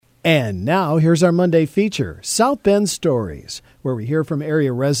And now, here's our Monday feature, South Bend Stories, where we hear from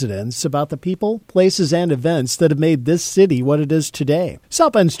area residents about the people, places, and events that have made this city what it is today.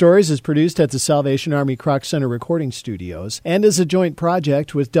 South Bend Stories is produced at the Salvation Army Kroc Center Recording Studios and is a joint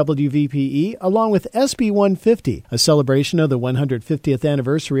project with WVPE along with SB 150, a celebration of the 150th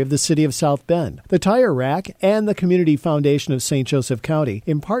anniversary of the city of South Bend, the Tire Rack, and the Community Foundation of St. Joseph County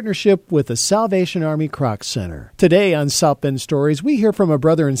in partnership with the Salvation Army Kroc Center. Today on South Bend Stories, we hear from a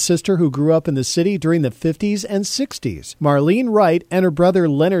brother and sister who grew up in the city during the 50s and 60s. Marlene Wright and her brother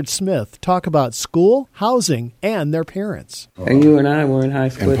Leonard Smith talk about school, housing, and their parents. And you and I were in high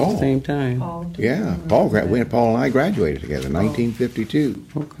school at the same time. Paul and I graduated together in 1952.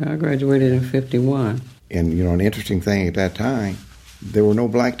 Okay, I graduated in 51. And, you know, an interesting thing at that time, there were no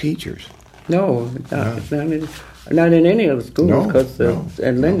black teachers. No, not in any of the schools, because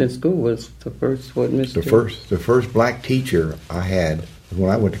at Linden School was the first, The first black teacher I had when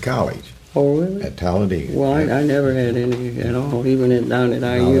I went to college. Oh, really? At Talladega. Well, I never had any at all, even down at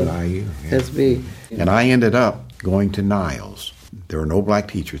IU. Down at IU, yeah. SB. And I ended up going to Niles. There were no black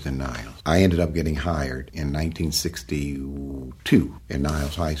teachers in Niles. I ended up getting hired in 1962 in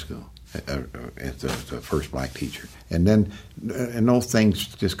Niles High School as the first black teacher. And then, and those things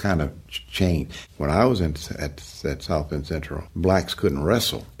just kind of changed. When I was at South Bend Central, blacks couldn't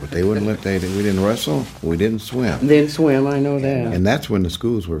wrestle, but they wouldn't we didn't wrestle, we didn't swim. Didn't swim, I know that. And that's when the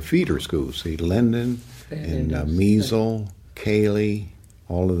schools were feeder schools. See, Linden and Measle, Cayley,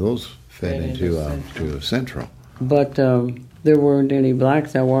 all of those fed into Central. But there weren't any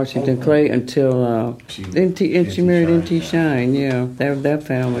blacks at Washington Clay until she married N.T. Shine. Yeah, that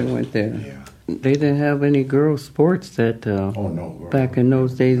family went there. Yeah. They didn't have any girls' sports back in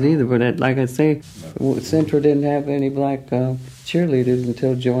those days either. But like I say, Central didn't have any black cheerleaders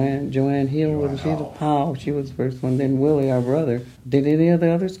until Joanne Hill was Powell. She was the first one. Then Willie, our brother. Did any of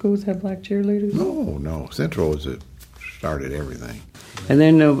the other schools have black cheerleaders? No. Central was started everything. And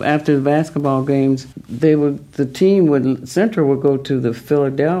then after the basketball games, Central would go to the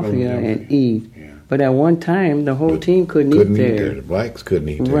Philadelphia and eat. Yeah. But at one time, the whole team couldn't eat there. The blacks couldn't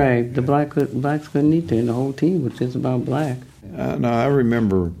eat there. Right, the blacks couldn't eat there, and the whole team was just about black. No, I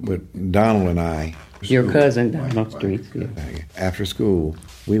remember with Donald and I. Your cousin, Donald Streets. Yeah. After school,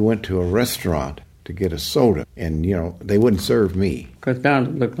 we went to a restaurant to get a soda, and, you know, they wouldn't serve me. Because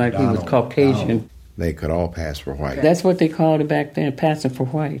Donald looked like he was Caucasian. They could all pass for white. That's what they called it back then, passing for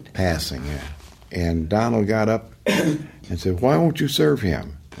white. Passing, yeah. And Donald got up and said, "Why won't you serve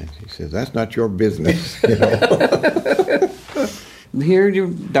him?" And he says, "That's not your business." You know? Here you're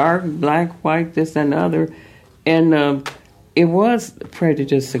dark, black, white, this and the other. And it was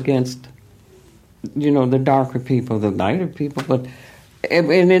prejudice against, the darker people, the lighter people, but...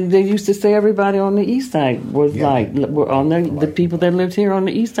 And they used to say everybody on the east side was light. The people that lived here on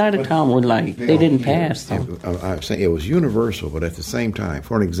the east side of town were light. They didn't pass them. I'm saying it was universal, but at the same time,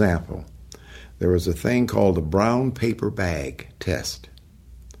 for an example, there was a thing called the brown paper bag test.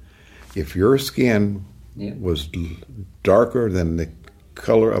 If your skin was darker than the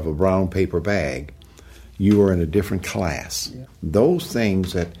color of a brown paper bag, you were in a different class. Yeah. Those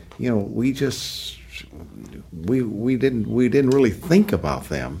things that, we just... We didn't really think about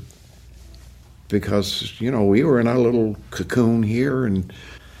them because we were in our little cocoon here, and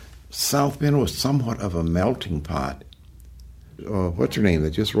South Bend was somewhat of a melting pot. What's her name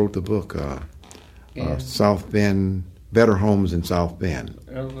that just wrote the book? South Bend, Better Homes in South Bend.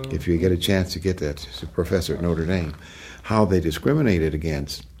 If you get a chance to get that, it's a professor at Notre Dame. How they discriminated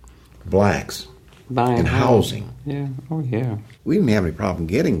against blacks in housing. Yeah. Oh yeah. We didn't have any problem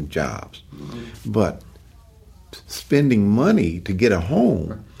getting jobs, but spending money to get a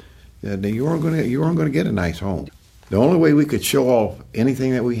home, you weren't going to get a nice home. The only way we could show off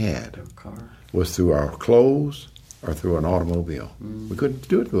anything that we had was through our clothes or through an automobile. We couldn't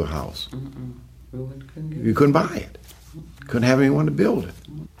do it through a house. You couldn't buy it. Couldn't have anyone to build it.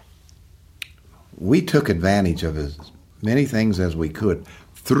 We took advantage of as many things as we could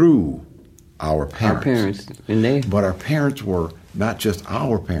through our parents. But our parents were not just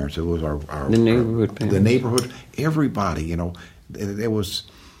our parents, it was the neighborhood parents. The neighborhood, everybody, there was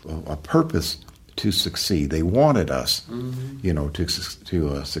a purpose to succeed. They wanted us,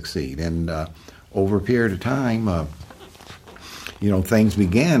 to succeed. And over a period of time, things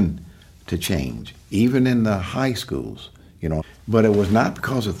began to change, even in the high schools, But it was not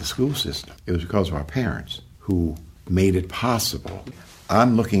because of the school system. It was because of our parents who made it possible.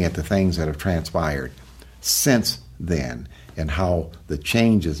 I'm looking at the things that have transpired since then and how the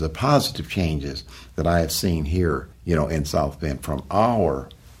changes, the positive changes that I have seen here, in South Bend from our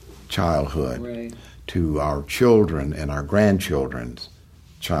childhood to our children and our grandchildren's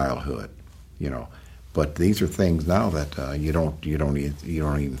childhood, But these are things now that you don't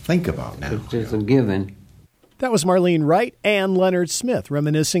even think about now. It's just a given. That was Marlene Wright and Leonard Smith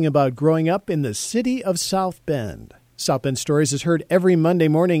reminiscing about growing up in the city of South Bend. South Bend Stories is heard every Monday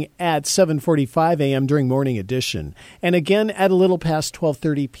morning at 7:45 a.m. during Morning Edition, and again at a little past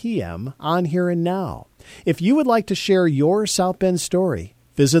 12:30 p.m. on Here and Now. If you would like to share your South Bend story,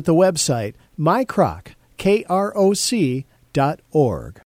 visit the website mycroc.org.